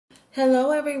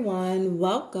Hello everyone,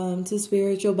 welcome to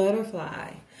Spiritual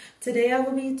Butterfly. Today I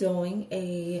will be doing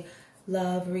a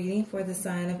love reading for the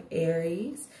sign of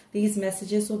Aries. These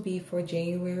messages will be for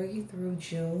January through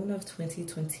June of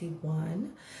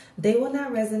 2021. They will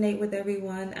not resonate with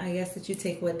everyone. I ask that you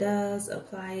take what does,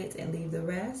 apply it, and leave the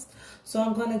rest. So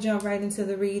I'm going to jump right into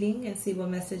the reading and see what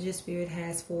messages Spirit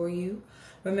has for you.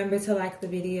 Remember to like the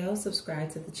video,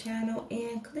 subscribe to the channel,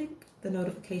 and click the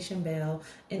notification bell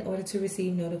in order to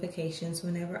receive notifications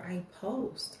whenever I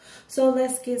post. So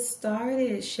let's get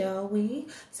started, shall we?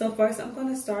 So first I'm going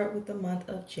to start with the month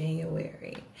of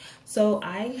January. So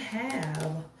I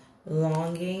have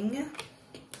longing,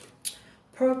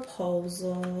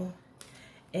 proposal,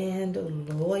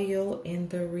 and loyal in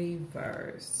the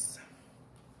reverse.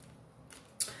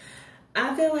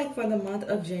 I feel like for the month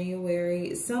of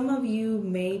January, some of you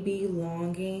may be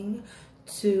longing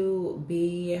to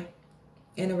be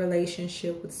in a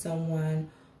relationship with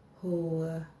someone who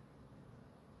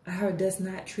I heard does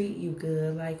not treat you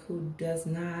good, like who does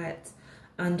not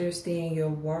understand your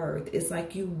worth. It's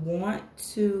like you want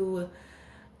to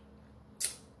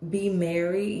be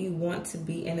married, you want to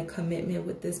be in a commitment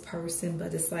with this person,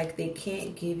 but it's like they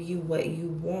can't give you what you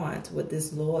want with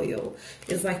this loyal.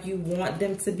 It's like you want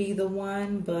them to be the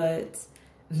one, but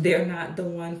they're not the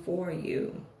one for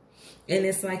you. And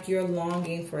it's like you're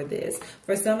longing for this.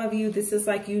 For some of you, this is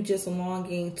like you just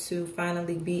longing to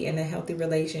finally be in a healthy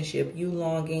relationship. You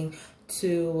longing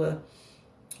to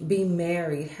be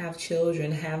married, have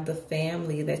children, have the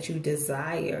family that you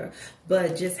desire,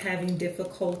 but just having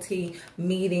difficulty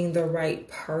meeting the right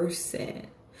person.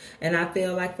 And I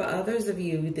feel like for others of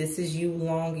you, this is you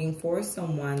longing for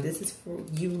someone. This is for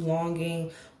you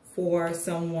longing for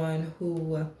someone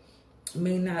who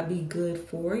may not be good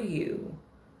for you.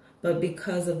 But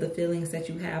because of the feelings that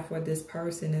you have for this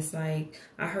person, it's like,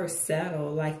 I heard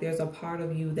settle. Like there's a part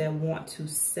of you that want to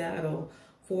settle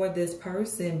for this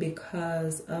person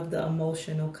because of the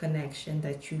emotional connection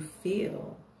that you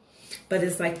feel. But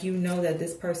it's like you know that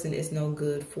this person is no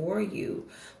good for you,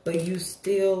 but you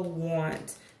still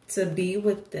want to be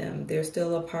with them. There's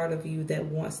still a part of you that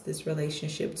wants this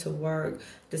relationship to work,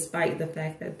 despite the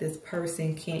fact that this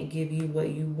person can't give you what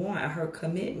you want. Her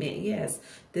commitment, yes,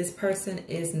 this person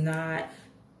is not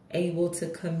able to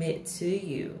commit to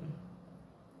you.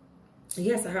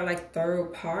 Yes, I heard like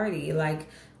third party, like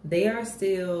they are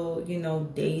still, you know,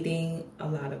 dating a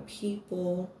lot of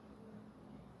people.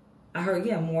 I heard,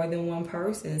 yeah, more than one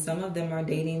person. Some of them are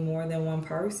dating more than one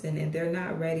person and they're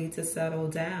not ready to settle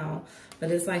down.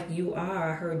 But it's like you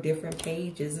are. I heard different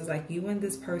pages. It's like you and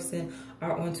this person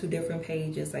are on two different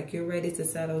pages. Like you're ready to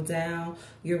settle down.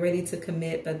 You're ready to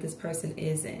commit, but this person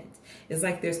isn't. It's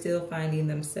like they're still finding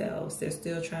themselves. They're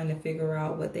still trying to figure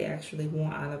out what they actually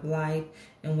want out of life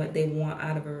and what they want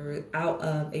out of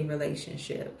a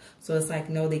relationship. So it's like,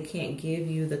 no, they can't give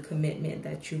you the commitment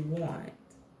that you want.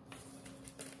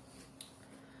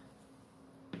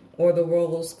 Or the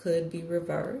roles could be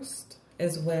reversed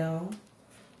as well.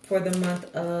 For the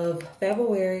month of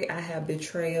February, I have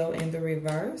betrayal in the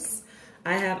reverse.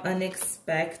 I have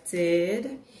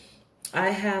unexpected. I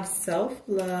have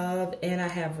self-love, and I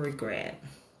have regret.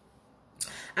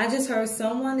 I just heard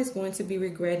someone is going to be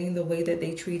regretting the way that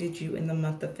they treated you in the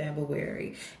month of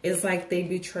February. It's like they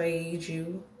betrayed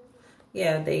you.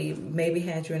 Yeah, they maybe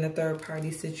had you in a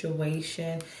third-party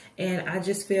situation. And I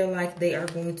just feel like they are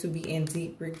going to be in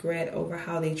deep regret over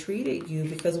how they treated you.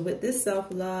 Because with this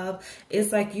self-love,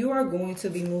 it's like you are going to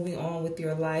be moving on with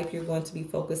your life. You're going to be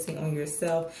focusing on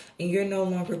yourself. And you're no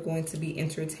longer going to be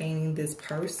entertaining this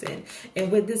person.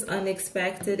 And with this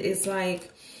unexpected, it's like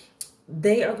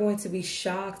they are going to be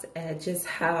shocked at just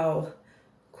how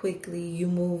quickly you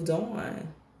moved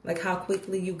on. Like how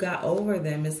quickly you got over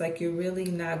them. It's like you're really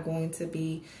not going to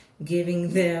be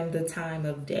giving them the time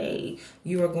of day.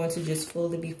 You are going to just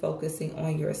fully be focusing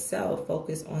on yourself.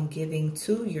 Focus on giving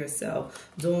to yourself.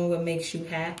 Doing what makes you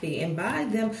happy. And by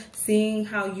them seeing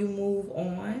how you move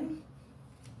on,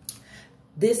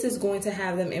 this is going to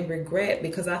have them in regret.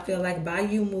 Because I feel like by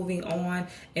you moving on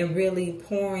and really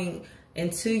pouring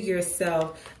into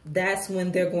yourself, that's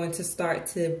when they're going to start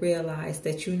to realize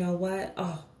that, you know what?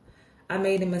 Oh, I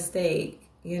made a mistake.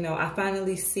 You know, I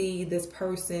finally see this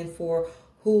person for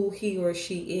who he or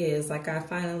she is. Like I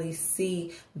finally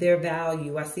see their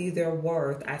value. I see their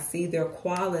worth. I see their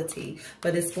quality.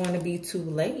 But it's going to be too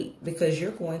late because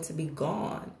you're going to be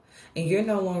gone. and you're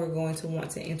no longer going to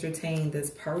want to entertain this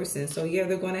person. So yeah,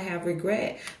 they're going to have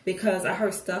regret, because I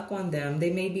heard stuck on them.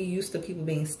 They may be used to people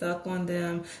being stuck on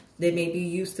them. They may be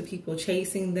used to people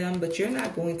chasing them, but you're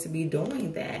not going to be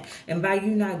doing that. And by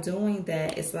you not doing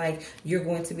that, it's like you're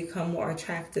going to become more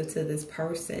attractive to this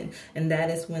person. And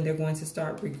that is when they're going to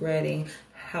start regretting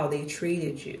how they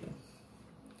treated you.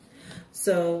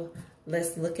 So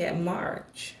let's look at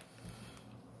March.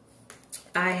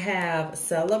 I have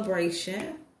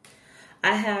celebration.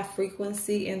 I have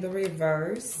frequency in the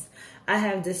reverse. I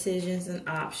have decisions and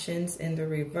options in the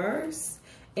reverse.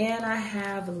 And I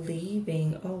have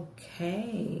leaving.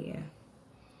 Okay.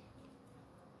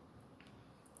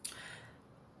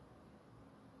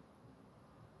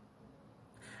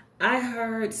 I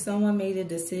heard someone made a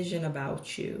decision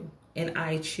about you, and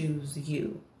I choose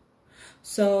you.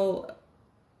 So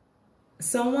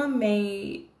someone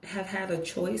may have had a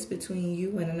choice between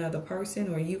you and another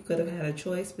person, or you could have had a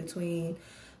choice between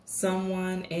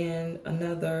someone and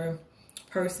another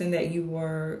person that you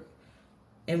were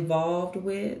involved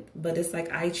with, but it's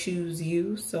like, I choose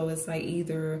you. So it's like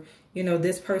either, you know,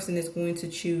 this person is going to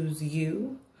choose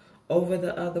you over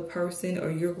the other person, or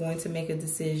you're going to make a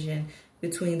decision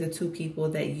between the two people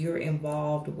that you're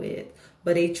involved with.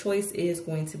 But a choice is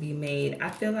going to be made.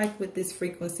 I feel like with this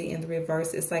frequency in the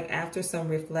reverse, it's like after some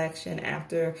reflection,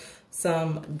 after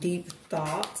some deep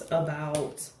thought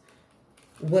about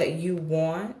what you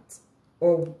want,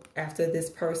 or after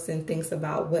this person thinks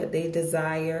about what they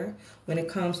desire when it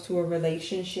comes to a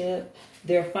relationship,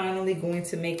 they're finally going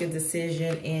to make a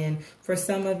decision. And for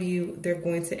some of you, they're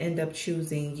going to end up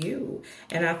choosing you.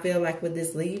 And I feel like with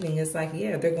this leaving, it's like,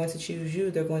 yeah, they're going to choose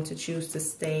you. They're going to choose to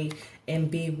stay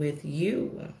and be with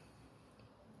you.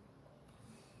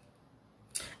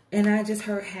 And I just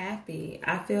heard happy.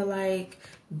 I feel like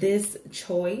this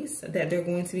choice that they're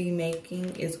going to be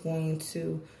making is going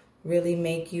to really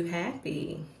make you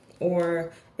happy.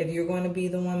 Or if you're going to be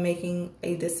the one making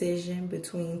a decision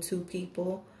between two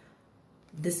people,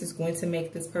 this is going to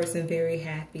make this person very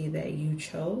happy that you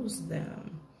chose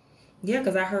them. Yeah,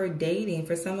 because I heard dating.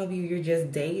 For some of you, you're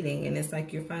just dating, and it's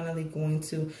like you're finally going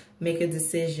to make a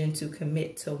decision to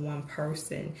commit to one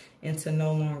person and to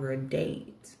no longer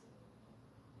date.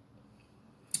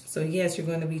 So yes, you're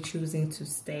going to be choosing to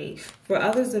stay. For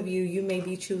others of you, you may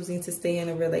be choosing to stay in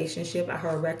a relationship. I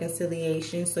heard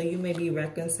reconciliation. So you may be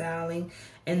reconciling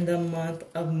in the month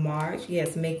of March.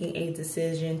 Yes, making a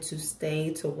decision to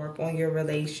stay, to work on your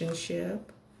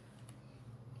relationship.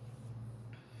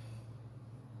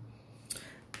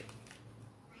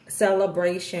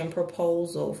 Celebration,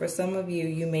 proposal. For some of you,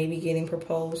 you may be getting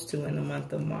proposed to in the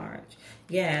month of March.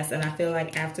 Yes, and I feel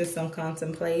like after some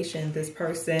contemplation, this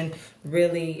person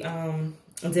really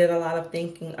did a lot of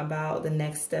thinking about the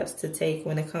next steps to take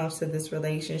when it comes to this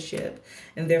relationship.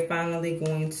 And they're finally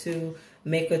going to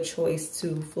make a choice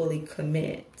to fully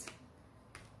commit.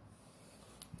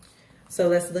 So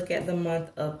let's look at the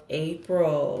month of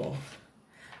April.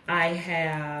 I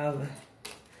have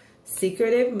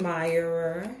secret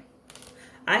admirer.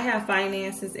 I have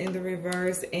finances in the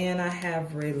reverse, and I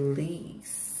have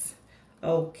release.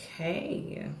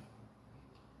 Okay.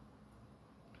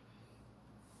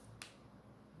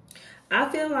 I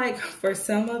feel like for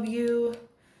some of you,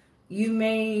 you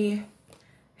may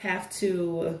have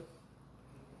to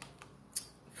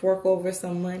fork over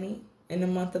some money in the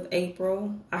month of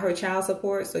April. I heard child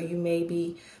support, so you may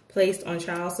be placed on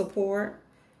child support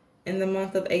in the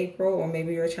month of April, or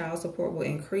maybe your child support will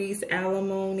increase,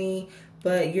 alimony,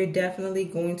 but you're definitely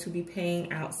going to be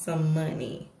paying out some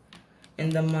money in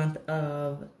the month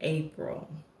of April.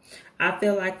 I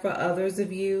feel like for others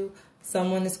of you,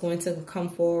 someone is going to come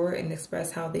forward and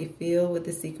express how they feel with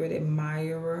the secret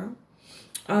admirer.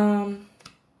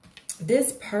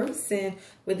 This person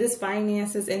with this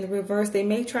finances in the reverse, they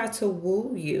may try to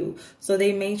woo you. So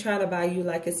they may try to buy you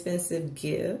like expensive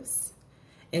gifts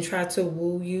and try to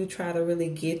woo you, try to really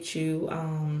get you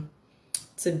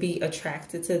to be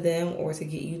attracted to them, or to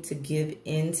get you to give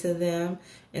in to them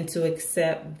and to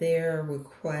accept their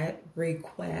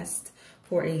request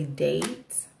for a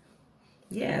date.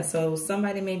 Yeah, so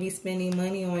somebody may be spending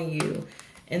money on you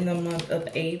in the month of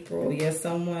April. Yes,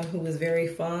 someone who is very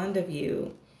fond of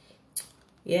you.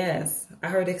 Yes, I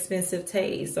heard expensive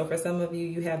taste. So for some of you,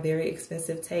 you have very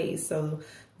expensive taste. So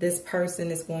this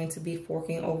person is going to be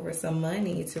forking over some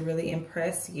money to really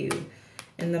impress you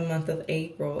in the month of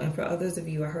April. And for others of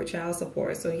you, I heard child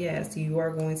support. So yes, you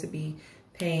are going to be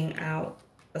paying out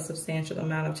a substantial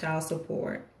amount of child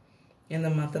support in the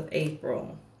month of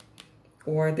April.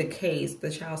 Or the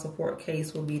child support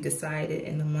case will be decided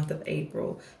in the month of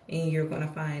April. And you're going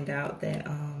to find out that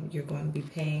you're going to be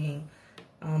paying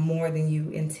more than you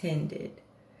intended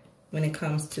when it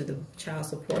comes to the child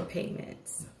support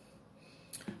payments.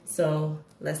 So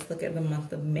let's look at the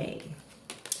month of May.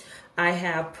 I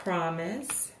have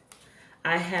promise,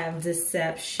 I have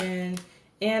deception,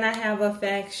 and I have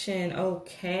affection.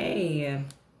 Okay.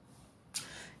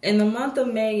 In the month of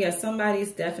May, yeah,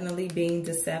 somebody's definitely being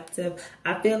deceptive.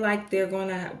 I feel like they're going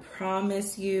to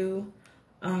promise you.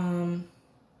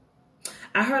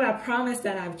 I heard I promised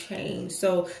that I've changed.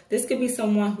 So this could be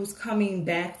someone who's coming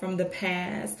back from the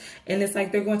past. And it's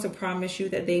like they're going to promise you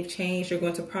that they've changed. They're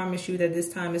going to promise you that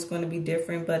this time it's going to be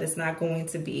different, but it's not going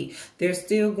to be. They're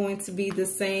still going to be the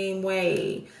same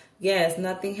way. Yes,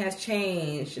 nothing has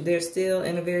changed. They're still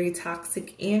in a very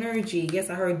toxic energy. Yes,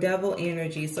 I heard devil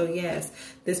energy. So yes,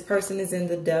 this person is in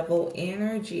the devil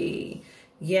energy.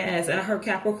 Yes, and I heard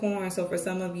Capricorn. So for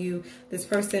some of you, this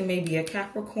person may be a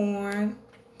Capricorn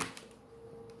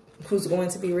who's going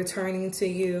to be returning to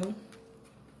you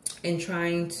and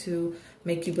trying to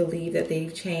make you believe that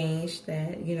they've changed,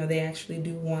 that, you know, they actually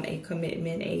do want a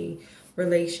commitment, a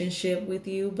relationship with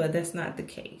you, but that's not the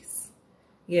case.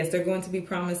 Yes, they're going to be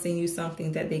promising you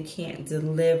something that they can't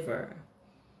deliver.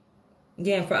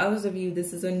 Again, for others of you,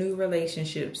 this is a new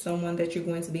relationship, someone that you're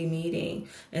going to be meeting.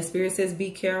 And Spirit says, be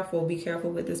careful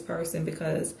with this person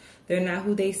because they're not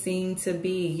who they seem to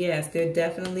be. Yes, they're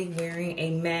definitely wearing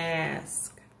a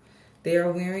mask. They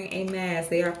are wearing a mask.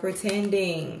 They are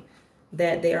pretending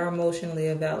that they are emotionally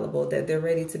available, that they're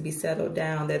ready to be settled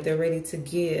down, that they're ready to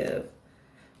give,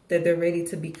 that they're ready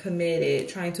to be committed,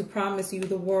 trying to promise you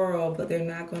the world, but they're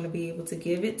not going to be able to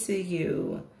give it to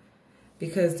you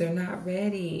because they're not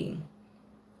ready.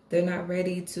 They're not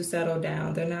ready to settle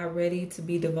down. They're not ready to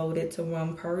be devoted to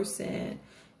one person.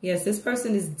 Yes, this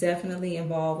person is definitely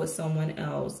involved with someone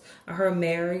else. I heard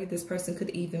married. This person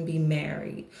could even be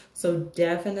married. So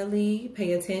definitely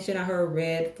pay attention. I heard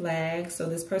red flags. So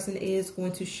this person is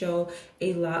going to show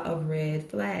a lot of red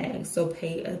flags. So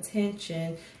pay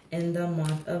attention in the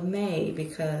month of May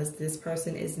because this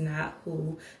person is not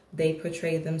who they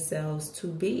portray themselves to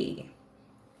be.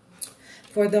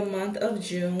 For the month of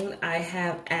June, I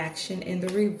have action in the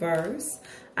reverse.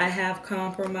 I have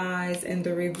compromise in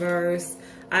the reverse.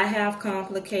 I have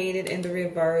complicated in the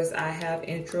reverse. I have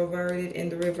introverted in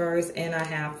the reverse. And I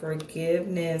have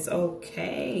forgiveness.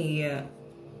 Okay.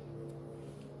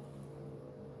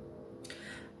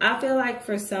 I feel like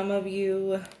for some of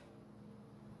you,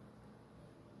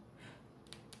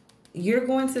 you're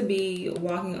going to be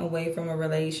walking away from a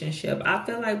relationship. I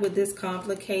feel like with this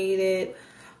complicated,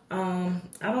 I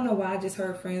don't know why I just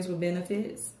heard friends with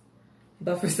benefits.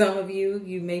 But for some of you,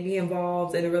 you may be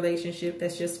involved in a relationship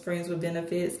that's just friends with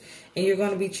benefits. And you're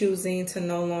going to be choosing to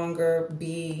no longer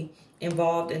be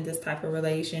involved in this type of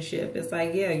relationship. It's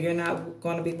like, yeah, you're not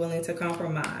going to be willing to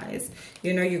compromise.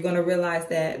 You know, you're going to realize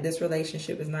that this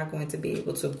relationship is not going to be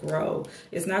able to grow.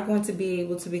 It's not going to be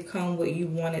able to become what you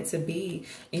want it to be.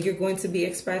 And you're going to be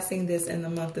expressing this in the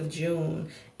month of June.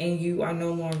 And you are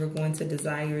no longer going to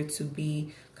desire to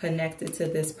be connected to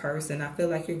this person. I feel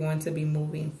like you're going to be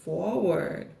moving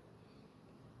forward.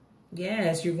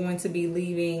 Yes, you're going to be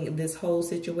leaving this whole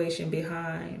situation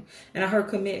behind. And I heard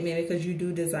commitment because you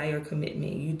do desire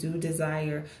commitment. You do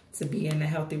desire to be in a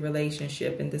healthy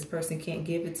relationship and this person can't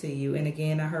give it to you. And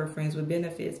again, I heard friends with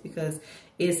benefits because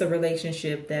it's a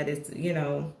relationship that is, you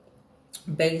know,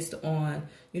 based on,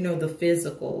 you know, the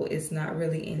physical. It's not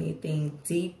really anything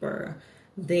deeper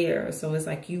there. So it's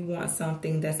like you want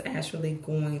something that's actually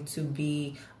going to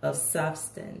be of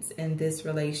substance, and this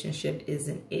relationship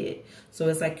isn't it. So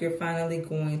it's like you're finally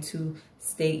going to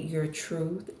state your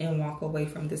truth and walk away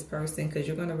from this person because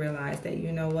you're going to realize that,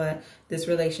 you know what, this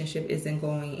relationship isn't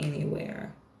going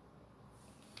anywhere.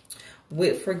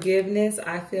 With forgiveness,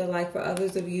 I feel like for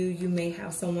others of you, you may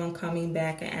have someone coming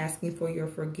back and asking for your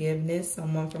forgiveness,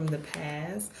 someone from the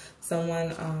past,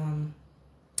 someone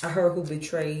I heard who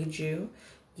betrayed you.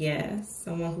 Yes,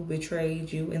 someone who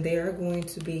betrayed you. And they are going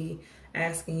to be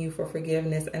asking you for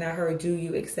forgiveness. And I heard, do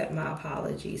you accept my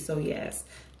apology? So yes,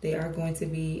 they are going to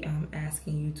be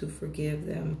asking you to forgive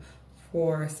them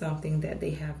for something that they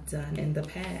have done in the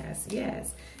past.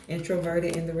 Yes,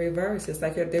 introverted in the reverse. It's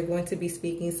like they're going to be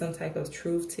speaking some type of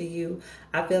truth to you.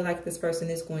 I feel like this person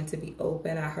is going to be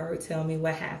open. I heard, tell me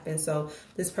what happened. So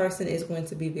this person is going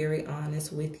to be very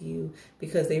honest with you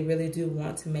because they really do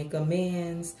want to make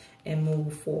amends and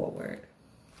move forward.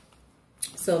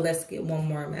 So let's get one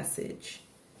more message.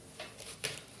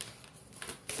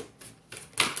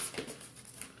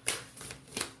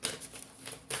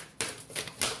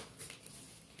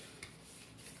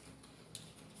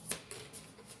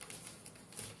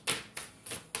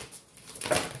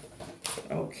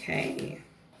 Okay.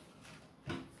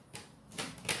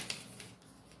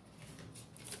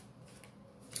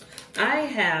 I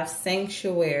have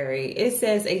sanctuary. It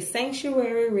says a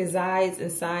sanctuary resides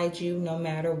inside you no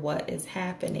matter what is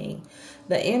happening.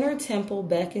 The inner temple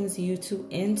beckons you to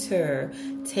enter.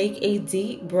 Take a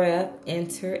deep breath,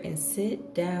 enter, and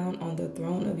sit down on the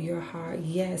throne of your heart.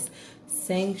 Yes,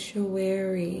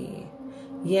 sanctuary.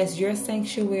 Yes, your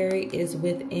sanctuary is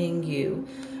within you.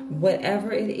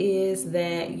 Whatever it is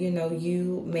that,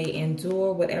 you may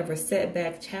endure, whatever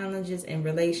setback, challenges in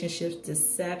relationships,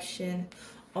 deception,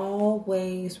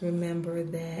 always remember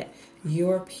that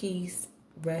your peace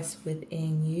rests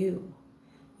within you.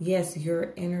 Yes,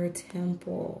 your inner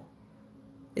temple.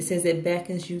 It says it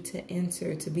beckons you to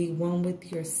enter, to be one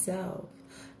with yourself.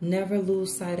 Never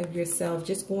lose sight of yourself.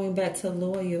 Just going back to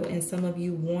loyal, and some of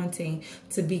you wanting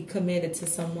to be committed to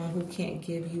someone who can't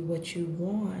give you what you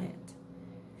want.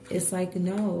 It's like,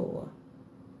 no.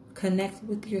 Connect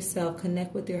with yourself.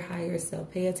 Connect with your higher self.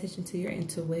 Pay attention to your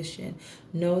intuition.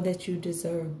 Know that you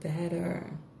deserve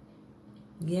better.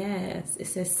 Yes, it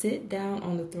says sit down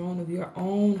on the throne of your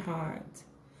own heart.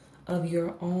 Of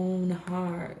your own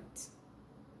heart.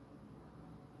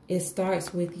 It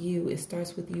starts with you. It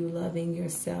starts with you loving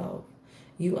yourself.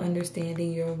 You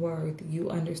understanding your worth. You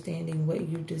understanding what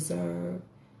you deserve.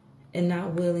 And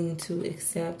not willing to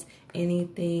accept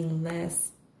anything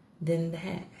less than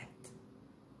that.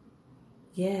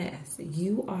 Yes,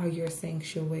 you are your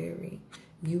sanctuary.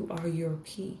 You are your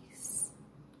peace.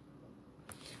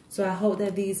 So I hope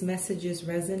that these messages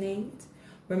resonate.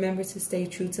 Remember to stay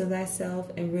true to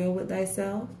thyself and real with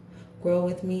thyself. Grow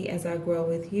with me as I grow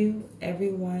with you.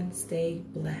 Everyone stay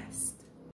blessed.